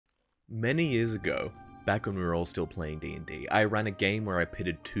Many years ago, back when we were all still playing D&D, I ran a game where I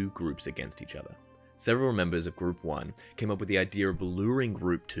pitted two groups against each other. Several members of Group 1 came up with the idea of luring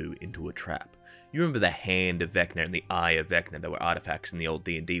Group 2 into a trap. You remember the Hand of Vecna and the Eye of Vecna that were artifacts in the old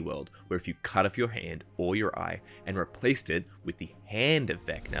D&D world, where if you cut off your hand or your eye and replaced it with the Hand of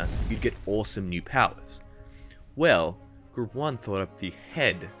Vecna, you'd get awesome new powers. Well, Group 1 thought up the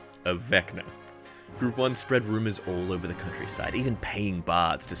Head of Vecna. Group 1 spread rumors all over the countryside, even paying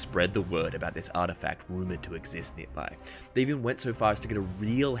bards to spread the word about this artifact rumored to exist nearby. They even went so far as to get a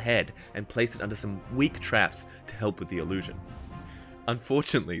real head and place it under some weak traps to help with the illusion.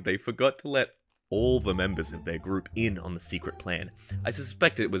 Unfortunately, they forgot to let all the members of their group in on the secret plan. I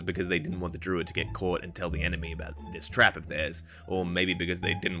suspect it was because they didn't want the druid to get caught and tell the enemy about this trap of theirs, or maybe because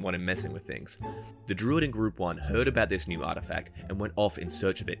they didn't want him messing with things. The druid in Group 1 heard about this new artifact and went off in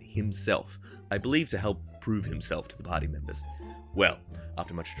search of it himself, I believe to help prove himself to the party members. Well,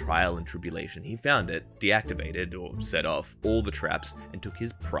 after much trial and tribulation, he found it, deactivated or set off all the traps, and took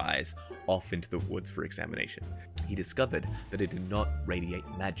his prize off into the woods for examination. He discovered that it did not radiate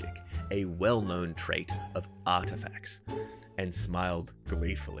magic, a well-known trait of artifacts, and smiled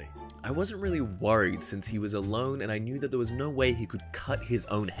gleefully. I wasn't really worried since he was alone and I knew that there was no way he could cut his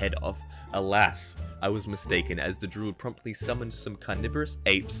own head off. Alas, I was mistaken, as the druid promptly summoned some carnivorous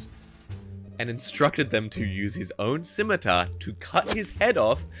apes and instructed them to use his own scimitar to cut his head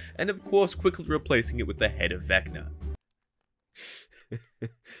off, and of course quickly replacing it with the Head of Vecna.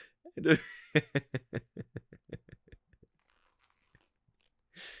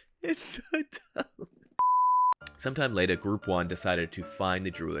 It's so dumb. Sometime later, Group 1 decided to find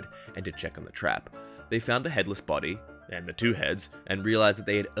the druid and to check on the trap. They found the headless body, and the two heads, and realized that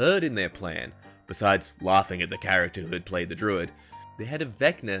they had erred in their plan. Besides laughing at the character who had played the druid, the Head of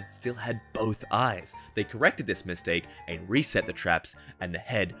Vecna still had both eyes. They corrected this mistake and reset the traps and the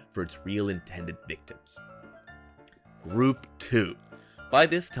head for its real intended victims. Group 2. By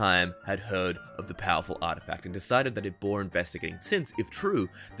this time, had heard of the powerful artifact and decided that it bore investigating since, if true,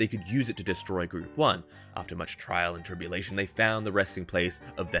 they could use it to destroy Group 1. After much trial and tribulation, they found the resting place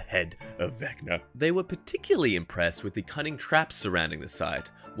of the Head of Vecna. They were particularly impressed with the cunning traps surrounding the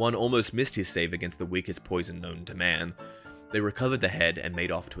site. One almost missed his save against the weakest poison known to man. They recovered the head and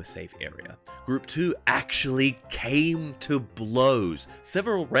made off to a safe area. Group 2 actually came to blows.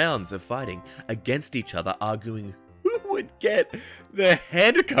 Several rounds of fighting against each other, arguing who would get the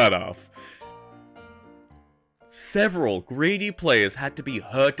head cut off. Several greedy players had to be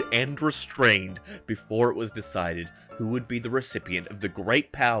hurt and restrained before it was decided who would be the recipient of the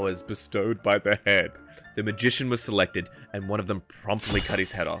great powers bestowed by the head. The magician was selected, and one of them promptly cut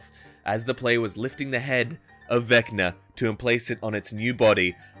his head off. As the player was lifting the head of Vecna to place it on its new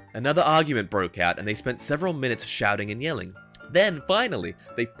body, another argument broke out and they spent several minutes shouting and yelling. Then, finally,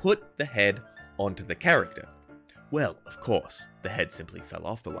 they put the head onto the character. Well, of course, the head simply fell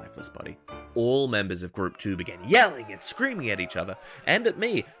off the lifeless body. All members of Group 2 began yelling and screaming at each other, and at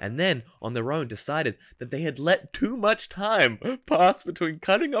me, and then, on their own, decided that they had let too much time pass between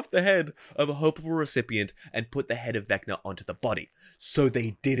cutting off the head of a hopeful recipient and put the Head of Vecna onto the body. So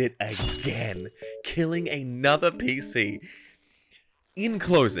they did it again, killing another PC. In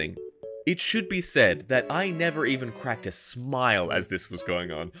closing, it should be said that I never even cracked a smile as this was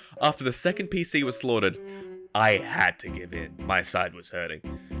going on. After the second PC was slaughtered, I had to give in. My side was hurting.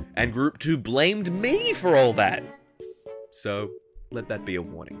 And Group 2 blamed me for all that. So, let that be a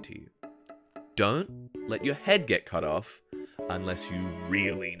warning to you. Don't let your head get cut off unless you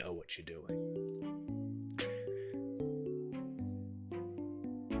really know what you're doing.